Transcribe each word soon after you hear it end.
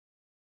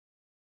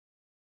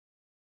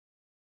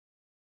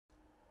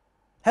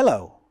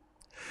Hello!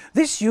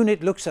 This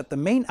unit looks at the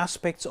main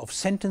aspects of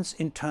sentence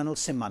internal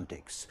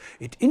semantics.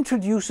 It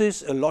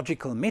introduces a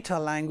logical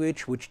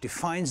meta-language which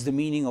defines the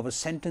meaning of a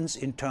sentence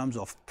in terms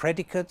of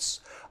predicates,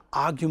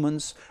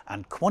 arguments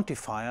and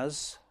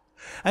quantifiers,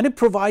 and it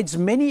provides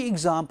many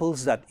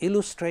examples that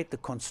illustrate the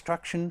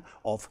construction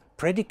of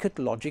predicate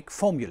logic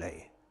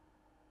formulae.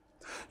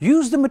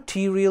 Use the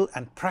material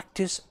and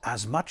practice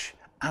as much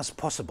as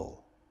possible.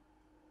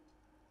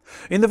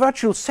 In the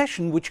virtual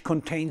session, which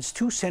contains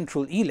 2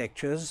 central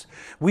e-lectures,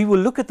 we will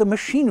look at the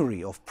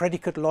machinery of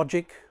predicate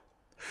logic,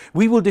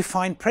 we will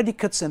define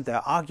predicates and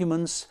their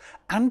arguments,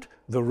 and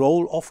the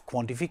role of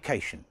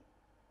quantification.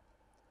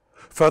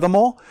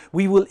 Furthermore,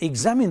 we will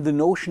examine the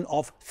notion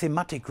of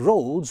thematic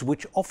roles,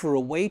 which offer a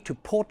way to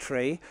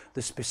portray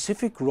the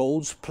specific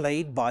roles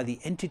played by the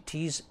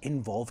entities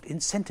involved in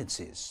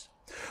sentences.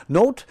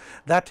 Note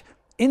that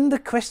in the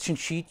question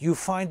sheet you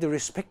find the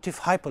respective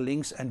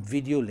hyperlinks and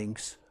video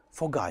links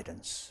for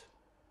guidance.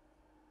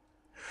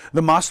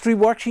 The Mastery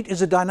Worksheet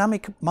is a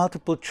dynamic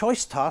multiple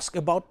choice task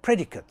about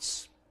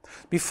predicates.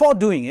 Before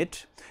doing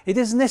it, it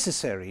is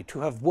necessary to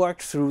have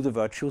worked through the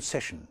virtual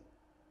session.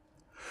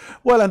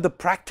 Well, and the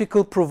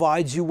practical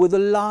provides you with a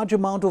large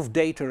amount of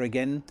data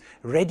again,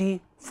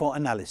 ready for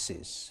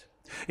analysis.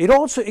 It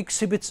also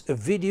exhibits a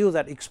video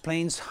that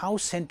explains how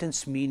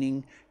sentence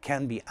meaning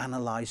can be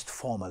analyzed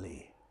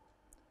formally.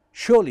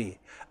 Surely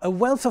a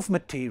wealth of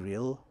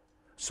material,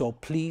 so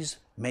please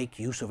make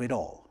use of it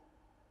all.